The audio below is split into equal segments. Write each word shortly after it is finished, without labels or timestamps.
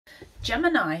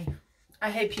Gemini, I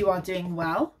hope you are doing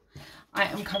well. I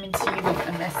am coming to you with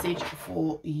a message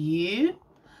for you.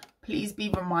 Please be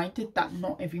reminded that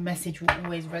not every message will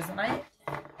always resonate,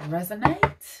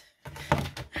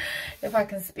 if I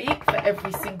can speak, for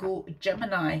every single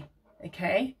Gemini,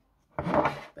 okay?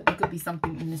 But there could be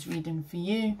something in this reading for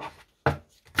you.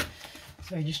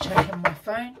 So just checking my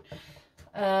phone.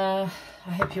 I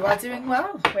hope you are doing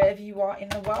well, wherever you are in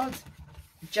the world.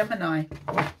 Gemini.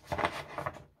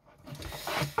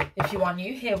 If you are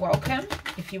new here, welcome.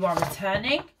 If you are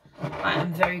returning, I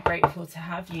am very grateful to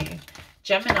have you.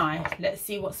 Gemini, let's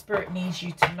see what Spirit needs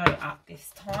you to know at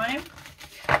this time.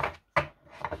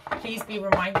 Please be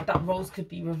reminded that roles could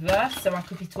be reversed. So I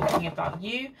could be talking about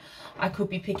you. I could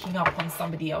be picking up on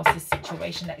somebody else's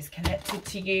situation that is connected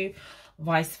to you.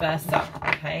 Vice versa.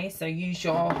 Okay, so use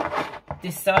your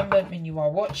discernment when you are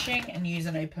watching and use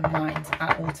an open mind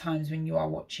at all times when you are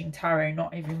watching tarot.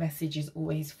 Not every message is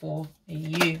always for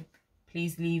you.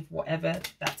 Please leave whatever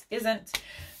that isn't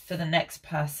for the next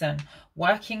person.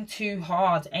 Working too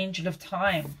hard, Angel of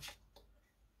Time.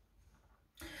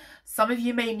 Some of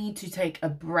you may need to take a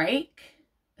break,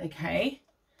 okay?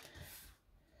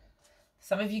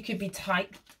 Some of you could be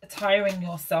tiring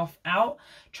yourself out,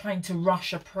 trying to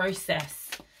rush a process.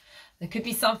 There could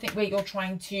be something where you're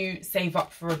trying to save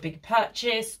up for a big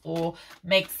purchase or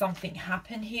make something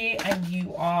happen here, and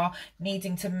you are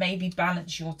needing to maybe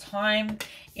balance your time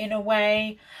in a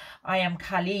way. I am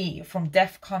Kali. From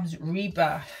death comes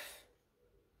rebirth.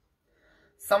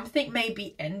 Something may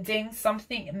be ending.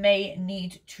 Something may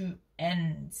need to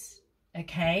end,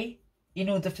 okay, in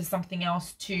order for something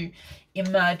else to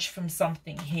emerge from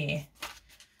something here.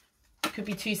 It could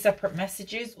be two separate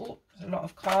messages. Oh, a lot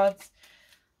of cards.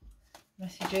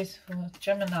 Messages for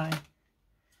Gemini.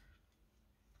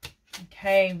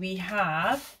 Okay, we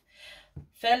have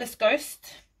Fearless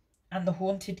Ghost and the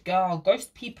Haunted Girl.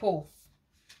 Ghost people.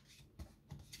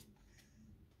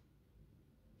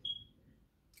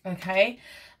 Okay,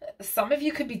 some of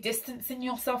you could be distancing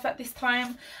yourself at this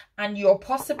time, and you're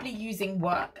possibly using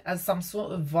work as some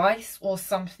sort of vice or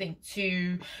something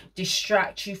to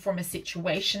distract you from a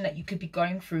situation that you could be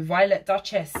going through. Violet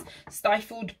Duchess,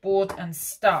 stifled, bored and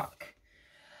stuck.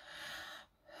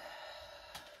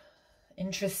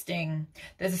 Interesting.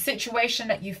 There's a situation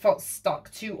that you felt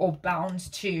stuck to or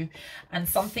bound to, and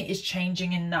something is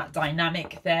changing in that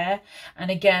dynamic there. And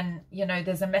again, you know,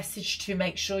 there's a message to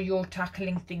make sure you're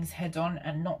tackling things head on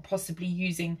and not possibly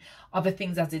using other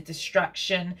things as a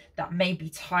distraction that may be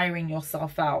tiring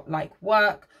yourself out, like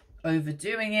work,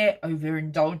 overdoing it,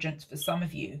 overindulgence for some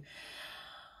of you.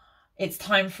 It's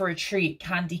time for a treat.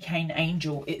 Candy Cane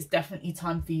Angel. It's definitely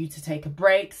time for you to take a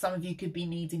break. Some of you could be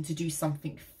needing to do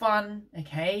something fun,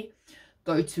 okay?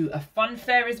 Go to a fun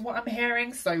fair is what I'm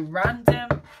hearing. So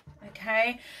random,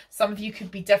 okay? Some of you could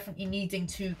be definitely needing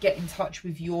to get in touch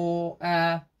with your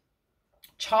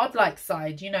childlike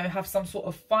side, you know, have some sort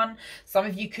of fun. Some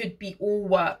of you could be all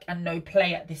work and no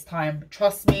play at this time.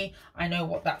 Trust me, I know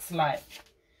what that's like.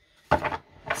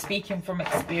 Speaking from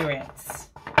experience.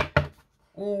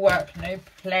 All work, no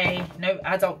play, no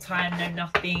adult time, no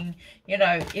nothing. You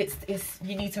know, it's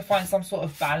you need to find some sort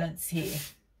of balance here.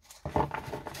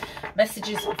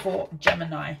 Messages for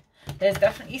Gemini. There's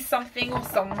definitely something or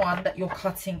someone that you're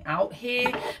cutting out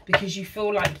here because you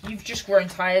feel like you've just grown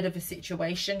tired of a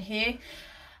situation here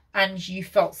and you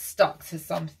felt stuck to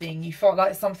something. You felt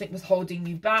like something was holding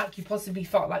you back. You possibly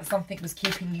felt like something was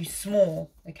keeping you small,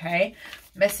 okay?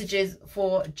 Messages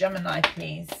for Gemini,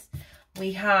 please.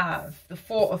 We have the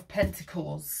Four of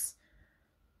Pentacles.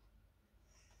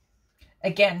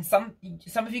 Again, some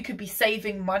of you could be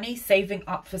saving money, saving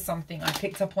up for something. I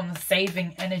picked up on the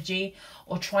saving energy,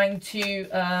 or trying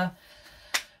to,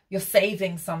 you're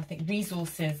saving something.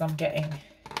 Resources, I'm getting.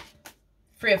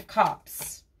 Three of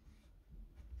Cups.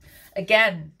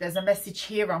 Again, there's a message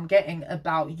here I'm getting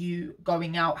about you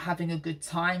going out, having a good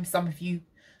time. Some of you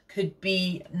could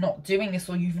be not doing this,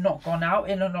 or you've not gone out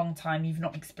in a long time. You've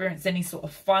not experienced any sort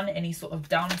of fun, any sort of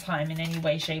downtime in any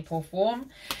way, shape or form.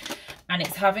 And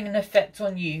it's having an effect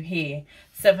on you here.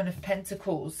 Seven of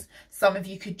Pentacles. Some of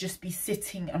you could just be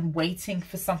sitting and waiting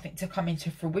for something to come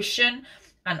into fruition.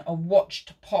 And a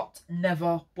watched pot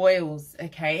never boils,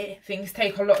 okay? Things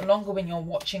take a lot longer when you're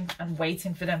watching and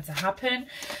waiting for them to happen.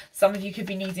 Some of you could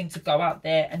be needing to go out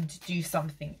there and do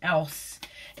something else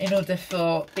in order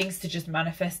for things to just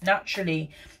manifest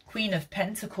naturally. Queen of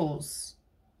Pentacles.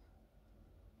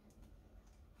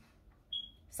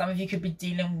 Some of you could be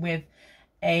dealing with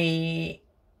a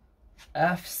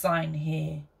earth sign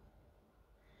here.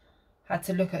 Had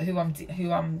to look at who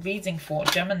I'm reading for.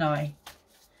 Gemini.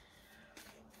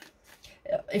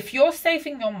 if you're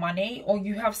saving your money, or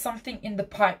you have something in the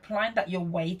pipeline that you're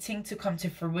waiting to come to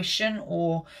fruition,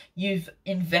 or you've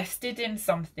invested in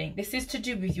something, this is to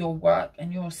do with your work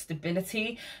and your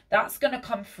stability. That's going to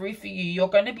come through for you. You're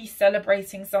going to be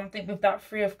celebrating something with that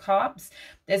Three of Cups.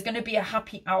 There's going to be a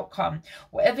happy outcome.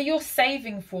 Whatever you're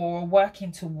saving for or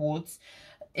working towards,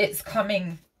 it's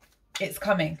coming. It's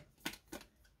coming.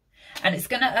 And it's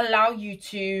going to allow you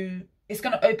to, it's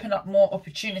going to open up more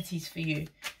opportunities for you,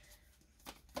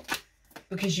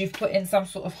 because you've put in some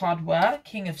sort of hard work.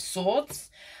 King of Swords.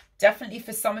 Definitely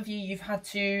for some of you, you've had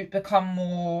to become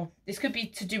more, this could be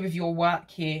to do with your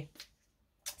work here.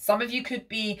 Some of you could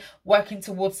be working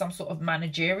towards some sort of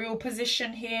managerial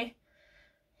position here.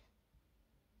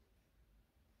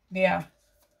 Yeah.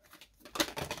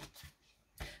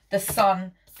 The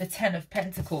Sun, the Ten of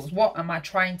Pentacles. What am I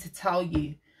trying to tell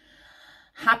you?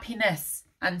 Happiness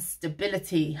and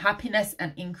stability, happiness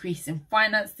and increase in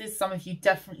finances. Some of you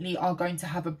definitely are going to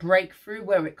have a breakthrough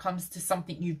where it comes to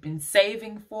something you've been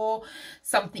saving for,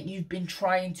 something you've been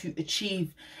trying to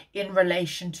achieve in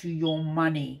relation to your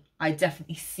money. I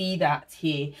definitely see that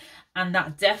here. And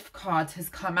that Death card has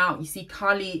come out. You see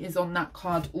Kali is on that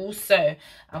card also.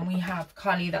 And we have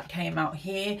Kali that came out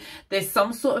here. There's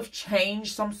some sort of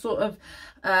change, some sort of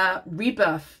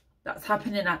rebirth that's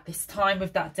happening at this time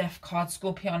with that Death card,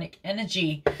 Scorpionic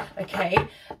energy, okay?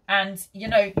 And, you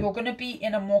know, you're going to be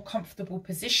in a more comfortable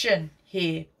position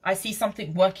here. I see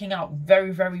something working out very,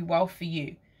 very well for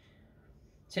you.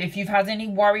 So if you've had any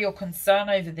worry or concern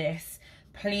over this,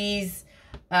 please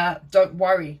don't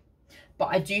worry.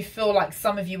 But I do feel like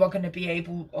some of you are going to be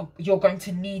able, or you're going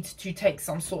to need to take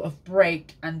some sort of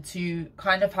break and to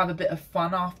kind of have a bit of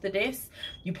fun after this.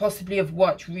 You possibly have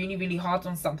worked really, really hard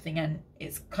on something, and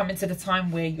it's coming to the time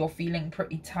where you're feeling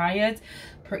pretty tired,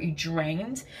 pretty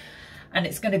drained, and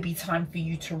it's going to be time for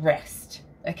you to rest,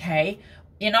 okay?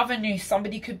 In other news,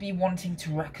 somebody could be wanting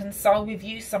to reconcile with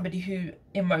you, somebody who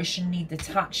emotionally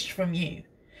detached from you.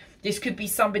 This could be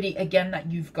somebody, again,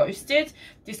 that you've ghosted.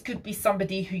 This could be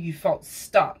somebody who you felt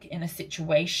stuck in a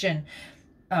situation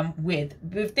with.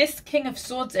 With this King of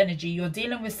Swords energy, you're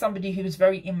dealing with somebody who is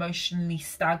very emotionally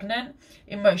stagnant,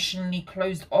 emotionally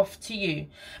closed off to you.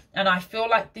 And I feel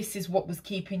like this is what was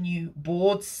keeping you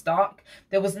bored, stuck.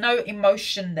 There was no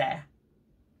emotion there.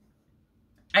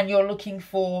 And you're looking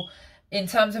for, in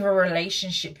terms of a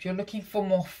relationship, you're looking for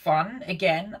more fun.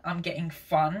 Again, I'm getting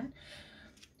fun.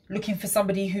 Looking for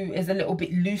somebody who is a little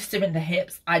bit looser in the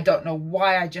hips. I don't know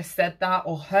why I just said that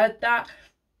or heard that,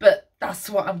 but that's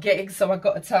what I'm getting, so I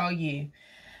got to tell you.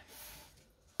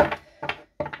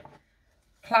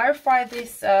 Clarify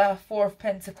this Four of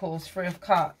Pentacles, Three of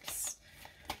Cups,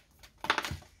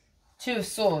 Two of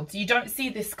Swords. You don't see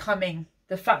this coming.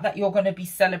 The fact that you're going to be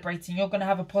celebrating, you're going to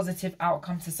have a positive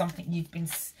outcome to something you've been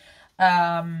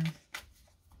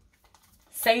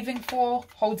saving for,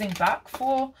 holding back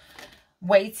for,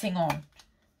 waiting on.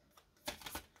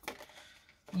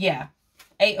 Yeah.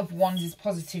 Eight of Wands is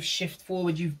positive shift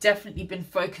forward. You've definitely been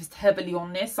focused heavily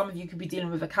on this. Some of you could be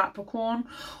dealing with a Capricorn,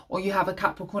 or you have a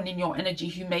Capricorn in your energy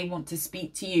who may want to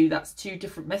speak to you. That's two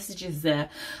different messages there.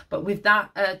 But with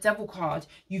that Devil card,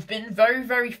 you've been very,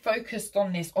 very focused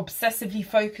on this, obsessively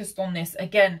focused on this.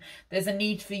 Again, there's a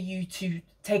need for you to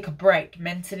take a break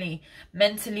mentally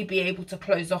be able to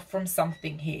close off from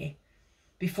something here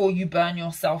before you burn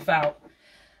yourself out.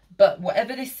 But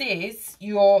whatever this is,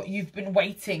 you've been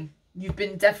waiting. You've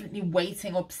been definitely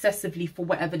waiting obsessively for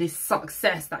whatever this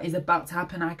success that is about to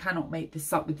happen. I cannot make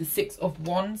this up with the Six of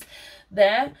Wands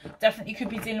there. Definitely could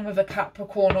be dealing with a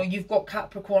Capricorn, or you've got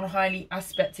Capricorn highly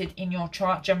aspected in your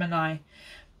chart, Gemini.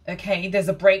 Okay, there's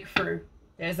a breakthrough.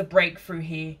 There's a breakthrough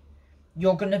here.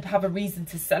 You're going to have a reason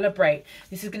to celebrate.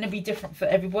 This is going to be different for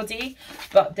everybody,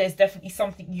 but there's definitely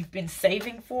something you've been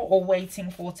saving for or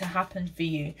waiting for to happen for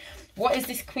you. What is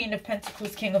this Queen of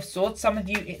Pentacles, King of Swords? Some of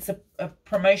you, it's a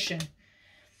promotion.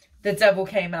 The Devil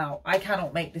came out. I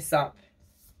cannot make this up.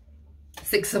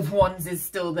 Six of Wands is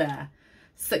still there.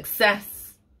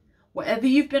 Success. Whatever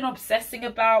you've been obsessing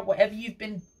about, whatever you've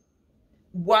been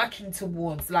working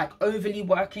towards, like overly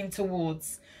working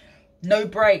towards, no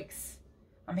breaks.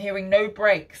 I'm hearing no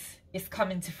breaks. It's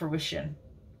coming to fruition.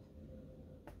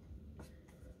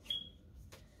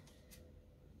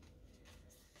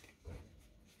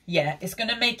 Yeah, it's going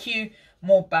to make you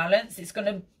more balanced. It's going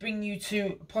to bring you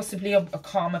to possibly a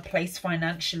calmer place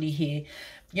financially here.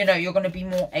 You know, you're going to be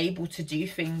more able to do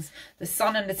things. The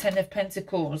Sun and the Ten of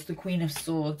Pentacles, the Queen of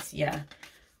Swords, yeah.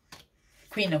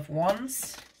 Queen of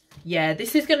Wands. Yeah,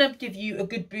 this is going to give you a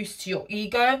good boost to your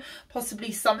ego.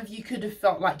 Possibly some of you could have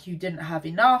felt like you didn't have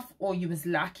enough, or you was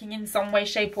lacking in some way,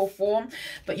 shape or form.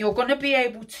 But you're going to be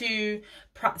able to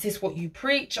practice what you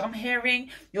preach, I'm hearing.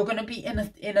 You're going to be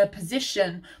in a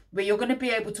position where you're going to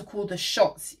be able to call the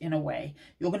shots in a way.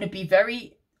 You're going to be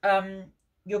very...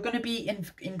 you're going to be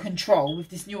in control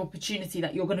with this new opportunity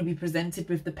that you're going to be presented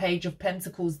with, the Page of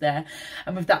Pentacles there.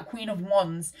 And with that Queen of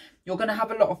Wands, you're going to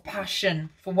have a lot of passion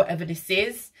for whatever this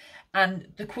is. And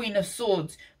the Queen of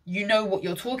Swords, you know what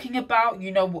you're talking about.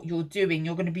 You know what you're doing.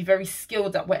 You're going to be very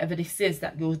skilled at whatever this is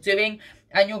that you're doing.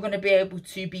 And you're going to be able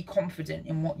to be confident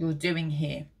in what you're doing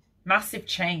here. Massive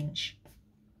change.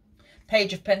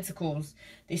 Page of Pentacles,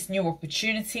 this new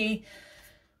opportunity.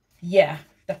 Yeah,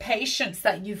 the patience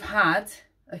that you've had...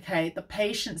 Okay, the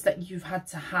patience that you've had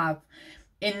to have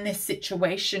in this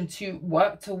situation to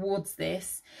work towards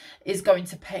this is going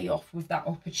to pay off with that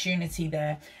opportunity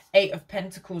there. 8 of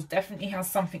Pentacles definitely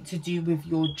has something to do with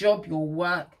your job, your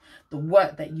work, the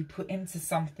work that you put into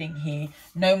something here.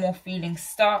 No more feeling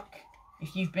stuck.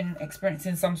 If you've been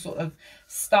experiencing some sort of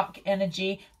stuck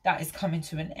energy, that is coming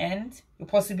to an end. You're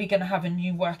possibly going to have a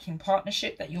new working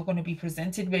partnership that you're going to be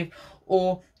presented with,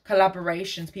 or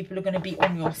collaborations. People are going to be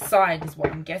on your side is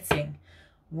what I'm getting.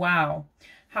 Wow.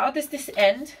 How does this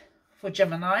end for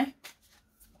Gemini?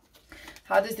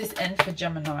 How does this end for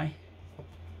Gemini?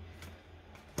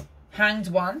 Hanged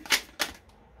One.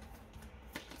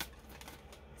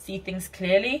 See things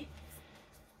clearly.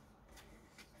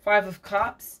 5 of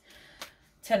Cups.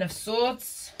 10 of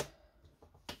Swords.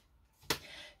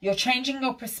 You're changing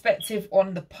your perspective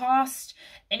on the past.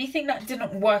 Anything that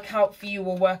didn't work out for you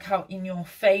will work out in your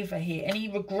favor here. Any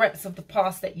regrets of the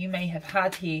past that you may have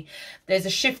had here. There's a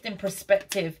shift in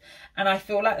perspective. And I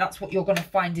feel like that's what you're going to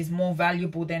find is more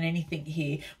valuable than anything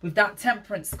here. With that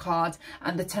Temperance card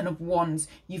and the 10 of Wands,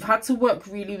 you've had to work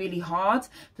really, really hard.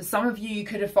 For some of you, you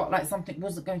could have felt like something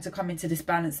wasn't going to come into this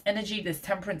balanced energy. There's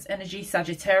Temperance energy,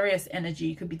 Sagittarius energy.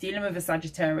 You could be dealing with a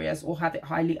Sagittarius or have it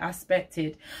highly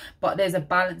aspected. But there's a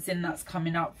balance in that's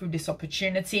coming out through this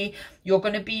opportunity. You're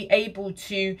going to be able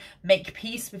to make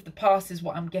peace with the past is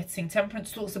what I'm getting.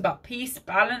 Temperance talks about peace,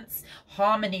 balance,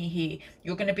 harmony here.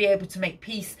 You're going to be able to make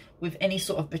peace with any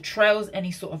sort of betrayals,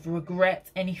 any sort of regret,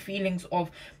 any feelings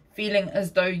of feeling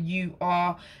as though you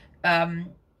are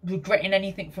regretting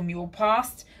anything from your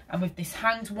past. And with this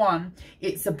Hanged One,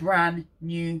 it's a brand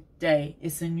new day.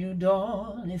 It's a new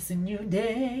dawn. It's a new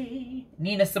day.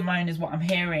 Nina Simone is what I'm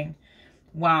hearing.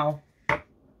 Wow.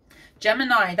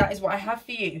 Gemini, that is what I have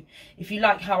for you. If you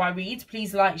like how I read,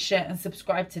 please like, share and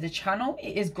subscribe to the channel.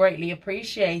 It is greatly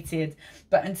appreciated.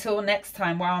 But until next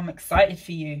time, wow, I'm excited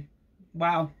for you.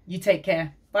 Wow, you take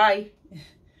care. Bye.